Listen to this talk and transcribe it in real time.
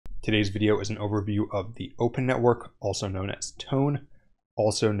Today's video is an overview of the Open Network, also known as Tone,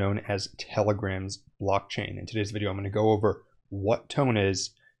 also known as Telegram's blockchain. In today's video, I'm going to go over what Tone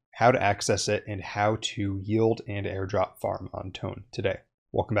is, how to access it, and how to yield and airdrop farm on Tone today.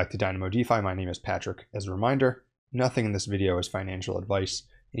 Welcome back to Dynamo DeFi. My name is Patrick. As a reminder, nothing in this video is financial advice,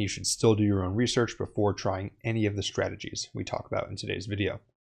 and you should still do your own research before trying any of the strategies we talk about in today's video.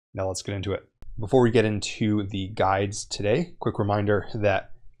 Now let's get into it. Before we get into the guides today, quick reminder that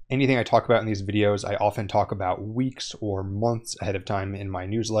anything I talk about in these videos, I often talk about weeks or months ahead of time in my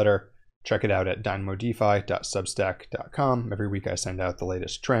newsletter. Check it out at dynamodefi.substack.com. Every week I send out the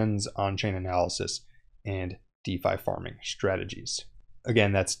latest trends, on-chain analysis, and DeFi farming strategies.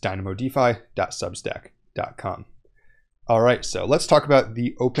 Again, that's dynamodefi.substack.com. All right, so let's talk about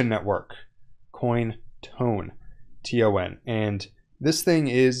the Open Network, coin Tone, T-O-N. And this thing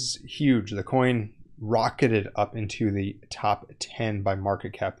is huge. The coin rocketed up into the top 10 by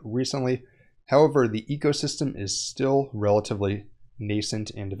market cap recently. However, the ecosystem is still relatively nascent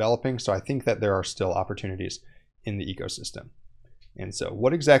and developing, so I think that there are still opportunities in the ecosystem. And so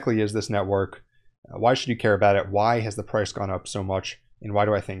what exactly is this network? Why should you care about it? Why has the price gone up so much? And why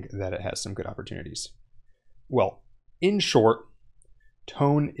do I think that it has some good opportunities? Well, in short,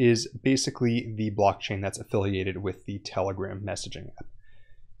 Tone is basically the blockchain that's affiliated with the Telegram messaging app.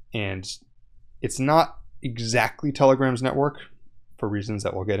 And it's not exactly Telegram's network for reasons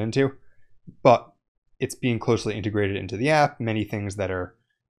that we'll get into, but it's being closely integrated into the app. Many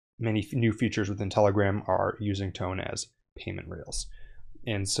new features within Telegram are using Tone as payment rails.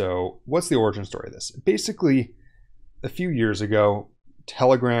 And so what's the origin story of this? Basically, a few years ago,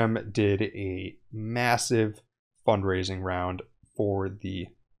 Telegram did a massive fundraising round for the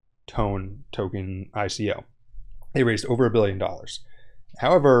Tone token ICO. They raised over $1 billion.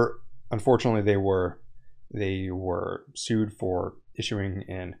 However, unfortunately, they were sued for issuing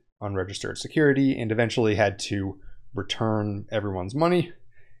an unregistered security and eventually had to return everyone's money.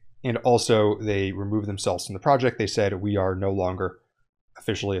 And also, they removed themselves from the project. They said, we are no longer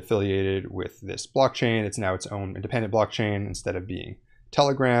officially affiliated with this blockchain. It's now its own independent blockchain. Instead of being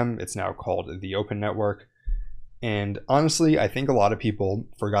Telegram, it's now called the Open Network. And honestly, I think a lot of people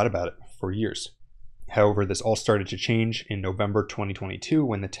forgot about it for years. However, this all started to change in November 2022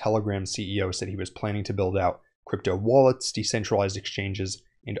 when the Telegram CEO said he was planning to build out crypto wallets, decentralized exchanges,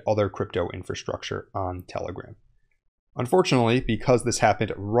 and other crypto infrastructure on Telegram. Unfortunately, because this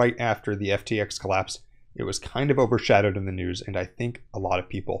happened right after the FTX collapse, it was kind of overshadowed in the news, and I think a lot of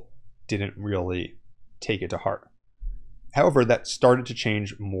people didn't really take it to heart. However, that started to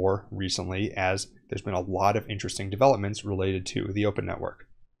change more recently as there's been a lot of interesting developments related to the Open Network.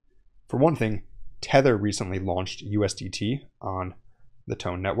 For one thing, Tether recently launched USDT on the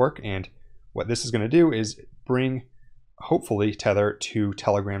Tone network, and what this is going to do is bring, hopefully, Tether to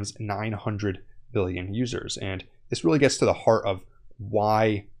Telegram's 900 billion users. And this really gets to the heart of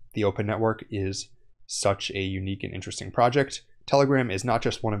why the Open Network is such a unique and interesting project. Telegram is not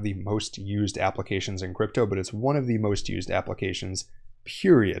just one of the most used applications in crypto, but it's one of the most used applications,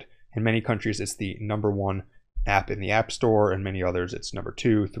 period. In many countries, it's the #1 app in the App Store, and many others, it's number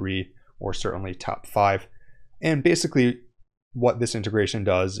 2, 3, or certainly top 5. And basically, what this integration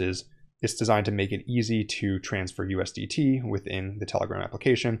does is it's designed to make it easy to transfer USDT within the Telegram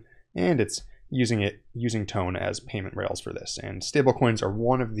application, and it's using Tone as payment rails for this. And stablecoins are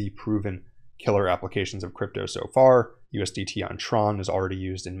one of the proven killer applications of crypto so far. USDT on Tron is already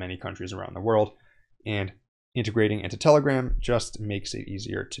used in many countries around the world, and integrating into Telegram just makes it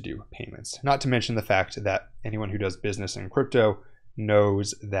easier to do payments. Not to mention the fact that anyone who does business in crypto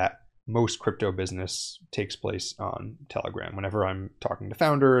knows that most crypto business takes place on Telegram. Whenever I'm talking to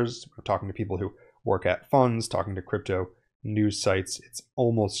founders, talking to people who work at funds, talking to crypto news sites, it's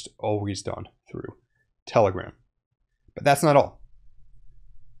almost always done through Telegram. But that's not all.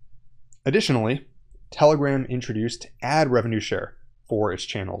 Additionally, Telegram introduced ad revenue share for its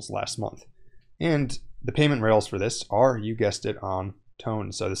channels last month. And the payment rails for this are, you guessed it, on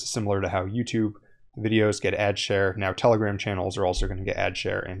Tone. So this is similar to how YouTube videos get ad share. Now Telegram channels are also going to get ad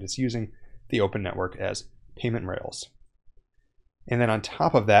share, and it's using the Open Network as payment rails. And then on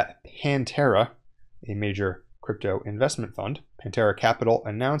top of that, Pantera, a major crypto investment fund, Pantera Capital,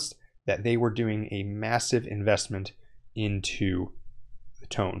 announced that they were doing a massive investment into the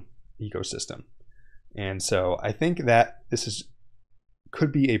Tone ecosystem. And so I think that this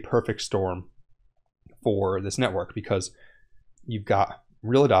could be a perfect storm for this network, because you've got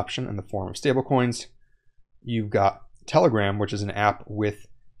real adoption in the form of stablecoins. You've got Telegram, which is an app with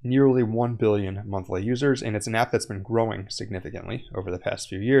nearly 1 billion monthly users, and it's an app that's been growing significantly over the past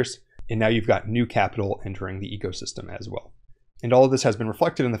few years. And now you've got new capital entering the ecosystem as well. And all of this has been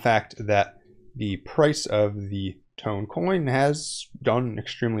reflected in the fact that the price of the Tone coin has done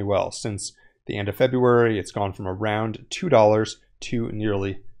extremely well. Since the end of February, it's gone from around $2 to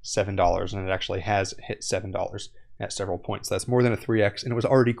nearly $7, and it actually has hit $7 at several points. That's more than a 3x, and it was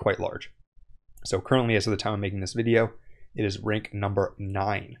already quite large. So currently, as of the time I'm making this video, it is rank number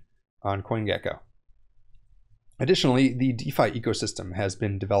 9 on CoinGecko. Additionally, the DeFi ecosystem has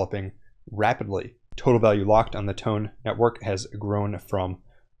been developing rapidly. Total value locked on the Tone network has grown from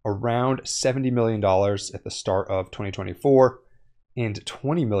around $70 million at the start of 2024 and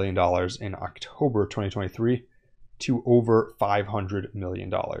 $20 million in October 2023 to over $500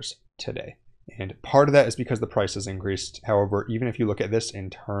 million today. And part of that is because the price has increased. However, even if you look at this in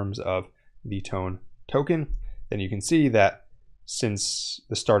terms of the Tone token, then you can see that since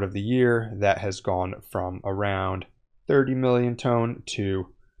the start of the year, that has gone from around 30 million Tone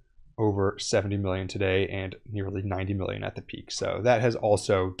to over 70 million today and nearly 90 million at the peak. So that has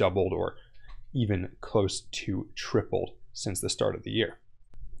also doubled or even close to tripled since the start of the year.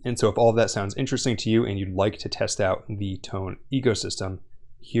 And so if all of that sounds interesting to you and you'd like to test out the Tone ecosystem,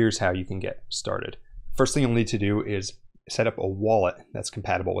 here's how you can get started. First thing you'll need to do is set up a wallet that's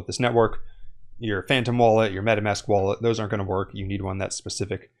compatible with this network. Your Phantom wallet, your MetaMask wallet, those aren't going to work. You need one that's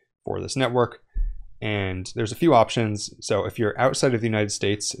specific for this network. And there's a few options. So if you're outside of the United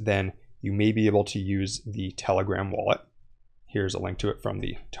States, then you may be able to use the Telegram wallet. Here's a link to it from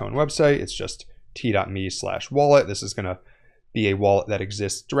the Tone website. It's just t.me/wallet. This is going to be a wallet that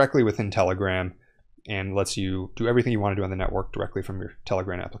exists directly within Telegram and lets you do everything you want to do on the network directly from your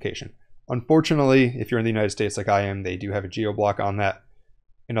Telegram application. Unfortunately, if you're in the United States like I am, they do have a geo block on that.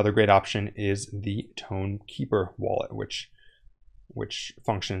 Another great option is the Tone Keeper wallet, which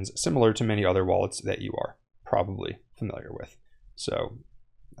functions similar to many other wallets that you are probably familiar with. So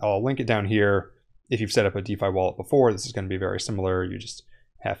I'll link it down here. If you've set up a DeFi wallet before, this is going to be very similar. You just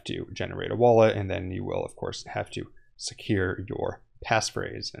have to generate a wallet, and then you will, of course, have to secure your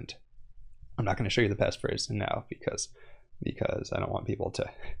passphrase. And I'm not going to show you the passphrase now because I don't want people to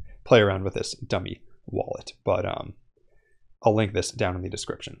play around with this dummy wallet. But I'll link this down in the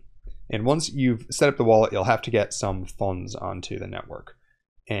description. And once you've set up the wallet, you'll have to get some funds onto the network.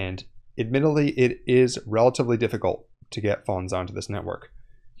 And admittedly, it is relatively difficult to get funds onto this network.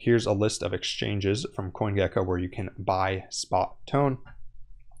 Here's a list of exchanges from CoinGecko where you can buy spot Tone.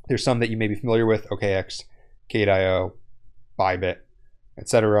 There's some that you may be familiar with: OKX, Gate.io, Bybit,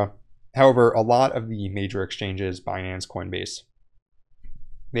 etc. However, a lot of the major exchanges, Binance, Coinbase,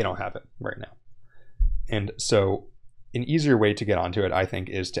 they don't have it right now. And so an easier way to get onto it, I think,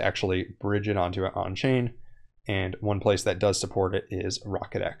 is to actually bridge it onto it on-chain. And one place that does support it is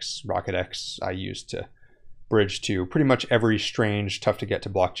RocketX. RocketX I use to bridge to pretty much every strange, tough to get to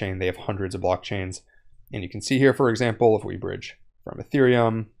blockchain. They have hundreds of blockchains. And you can see here, for example, if we bridge from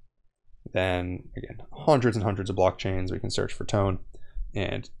Ethereum, then again, hundreds and hundreds of blockchains. We can search for Tone,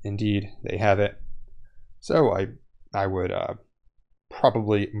 and indeed they have it. So I would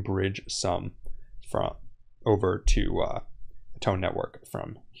probably bridge some from over to the Tone network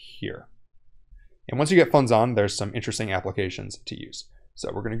from here. And once you get funds on, there's some interesting applications to use.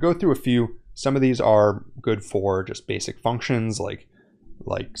 So we're going to go through a few. Some of these are good for just basic functions like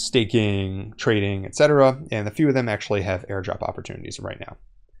staking, trading, etc. And a few of them actually have airdrop opportunities right now.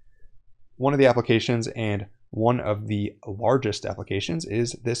 One of the applications, and one of the largest applications,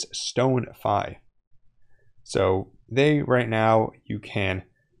 is this StoneFi. So right now you can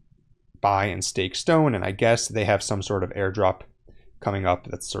buy and stake Stone, and I guess they have some sort of airdrop coming up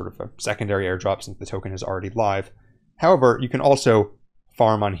that's sort of a secondary airdrop since the token is already live. However, you can also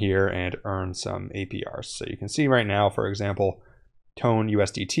farm on here and earn some APRs. So you can see right now, for example, Tone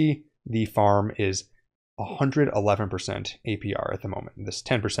USDT, the farm is 111% APR at the moment. This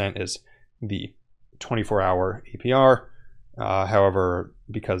 10% is the 24-hour APR. However,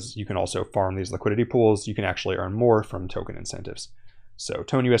 because you can also farm these liquidity pools, you can actually earn more from token incentives. So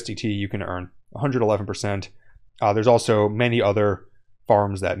Tone USDT, you can earn 111%. There's also many other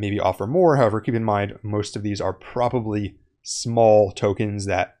farms that maybe offer more. However, keep in mind, most of these are probably small tokens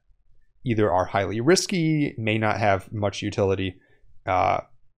that either are highly risky, may not have much utility,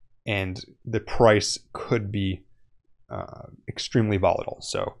 and the price could be extremely volatile.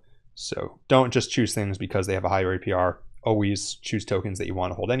 So don't just choose things because they have a higher APR. Always choose tokens that you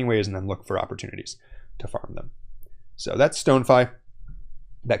want to hold anyways, and then look for opportunities to farm them. So that's StoneFi.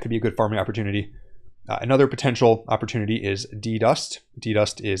 That could be a good farming opportunity. Another potential opportunity is DDust.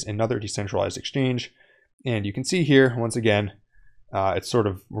 DDust is another decentralized exchange. And you can see here, once again, it's sort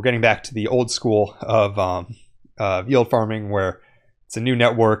of, we're getting back to the old school of yield farming, where it's a new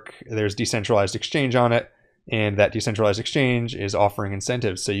network, there's decentralized exchange on it. And that decentralized exchange is offering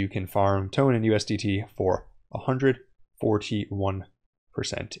incentives so you can farm tone and USDT for 141%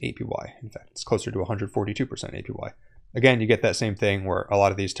 APY. In fact, it's closer to 142% APY. Again, you get that same thing where a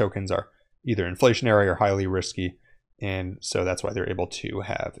lot of these tokens are either inflationary or highly risky. And so that's why they're able to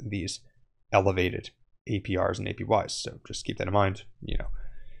have these elevated APRs and APYs. So just keep that in mind.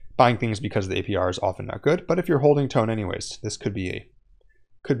 Buying things because the APR is often not good, but if you're holding tone anyways, this could be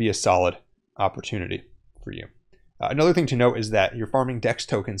a solid opportunity for you. Another thing to note is that you're farming DEX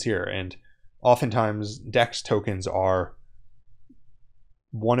tokens here, and oftentimes DEX tokens are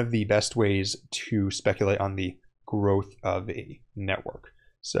one of the best ways to speculate on the growth of a network.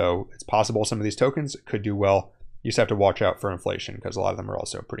 So it's possible some of these tokens could do well. You just have to watch out for inflation because a lot of them are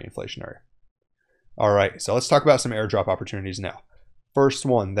also pretty inflationary. All right, so let's talk about some airdrop opportunities now. First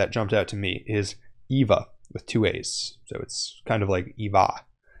one that jumped out to me is EVA with 2 A's. So it's kind of like EVA.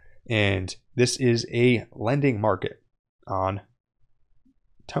 And this is a lending market on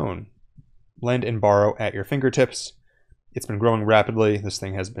tone. Lend and borrow at your fingertips. It's been growing rapidly. This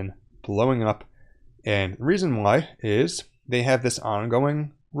thing has been blowing up. And the reason why is they have this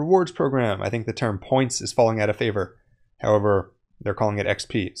ongoing rewards program. I think the term points is falling out of favor. However, they're calling it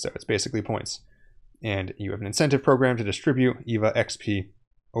XP, so it's basically points. And you have an incentive program to distribute EVA XP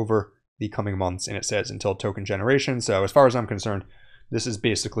over the coming months, and it says until token generation. So as far as I'm concerned, this is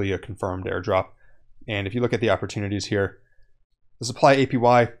basically a confirmed airdrop. And if you look at the opportunities here, the supply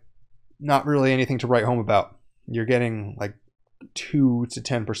APY, not really anything to write home about. You're getting like 2 to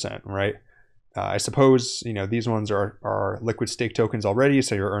 10%, right? I suppose, these ones are liquid stake tokens already,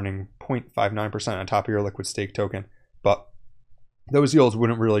 so you're earning 0.59% on top of your liquid stake token. But those yields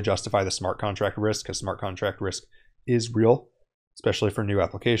wouldn't really justify the smart contract risk, because smart contract risk is real, especially for new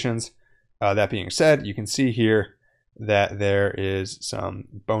applications. That being said, you can see here that there is some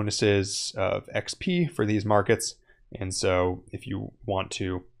bonuses of XP for these markets. And so if you want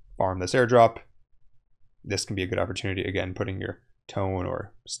to farm this airdrop, this can be a good opportunity, again, putting your tone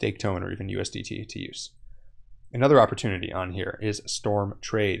or stake tone or even USDT to use. Another opportunity on here is Storm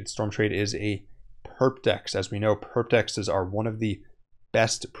Trade. Storm Trade is a perp DEX. As we know, perp DEXs are one of the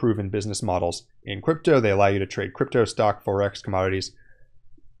best proven business models in crypto. They allow you to trade crypto, stock, forex, commodities.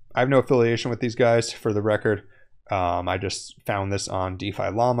 I have no affiliation with these guys, for the record. I just found this on DeFi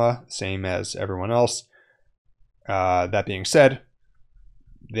Llama, same as everyone else. That being said,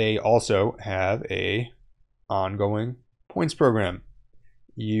 they also have a ongoing points program.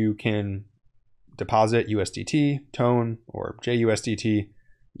 You can deposit USDT, tone, or JUSDT,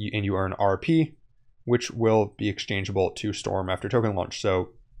 and you earn RP, which will be exchangeable to Storm after token launch. So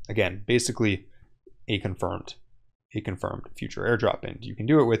again, basically a confirmed future airdrop, and you can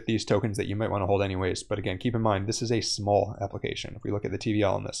do it with these tokens that you might want to hold anyways. But again, keep in mind, this is a small application. If we look at the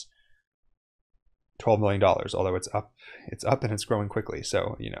TVL on this, $12 million, although it's up and it's growing quickly.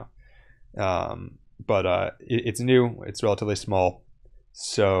 So, it's new, it's relatively small.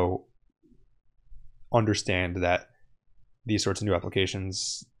 So understand that these sorts of new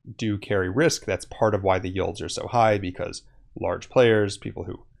applications do carry risk. That's part of why the yields are so high, because large players, people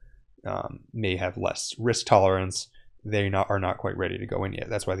who may have less risk tolerance, are not quite ready to go in yet.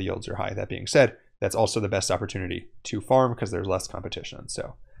 That's why the yields are high. That being said, that's also the best opportunity to farm because there's less competition.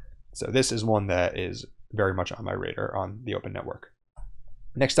 So this is one that is very much on my radar on the open network.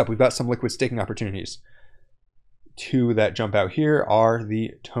 Next up, we've got some liquid staking opportunities. 2 that jump out here are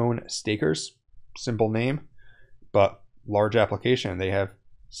the Tone Stakers. Simple name, but large application. They have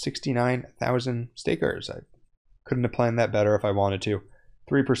 69,000 stakers. I couldn't have planned that better if I wanted to.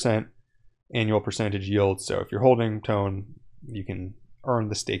 3% annual percentage yield. So if you're holding Tone, you can earn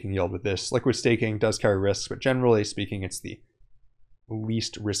the staking yield with this. Liquid staking does carry risks, but generally speaking, it's the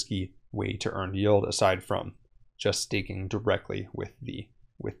least risky way to earn yield aside from just staking directly with the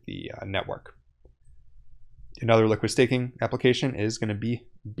network. Another liquid staking application is going to be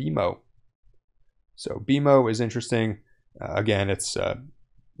BMO. So BMO is interesting. Again, it's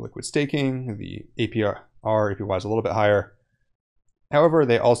liquid staking. The APY is a little bit higher. However,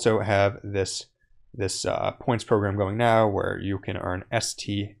 they also have this points program going now where you can earn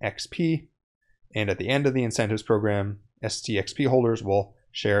STXP. And at the end of the incentives program, STXP holders will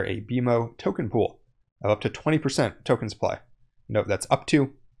share a BMO token pool of up to 20% token supply. Note that's up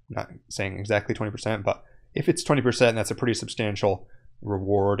to, not saying exactly 20%, but if it's 20%, that's a pretty substantial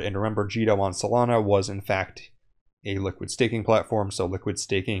reward. And remember, Jito on Solana was in fact a liquid staking platform, so liquid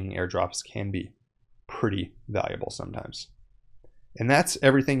staking airdrops can be pretty valuable sometimes. And that's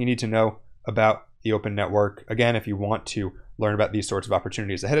everything you need to know about the open network. Again, if you want to learn about these sorts of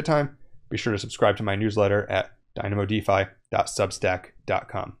opportunities ahead of time, be sure to subscribe to my newsletter at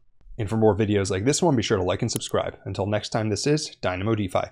dynamodefi.substack.com. And for more videos like this one, be sure to like and subscribe. Until next time, this is Dynamo DeFi.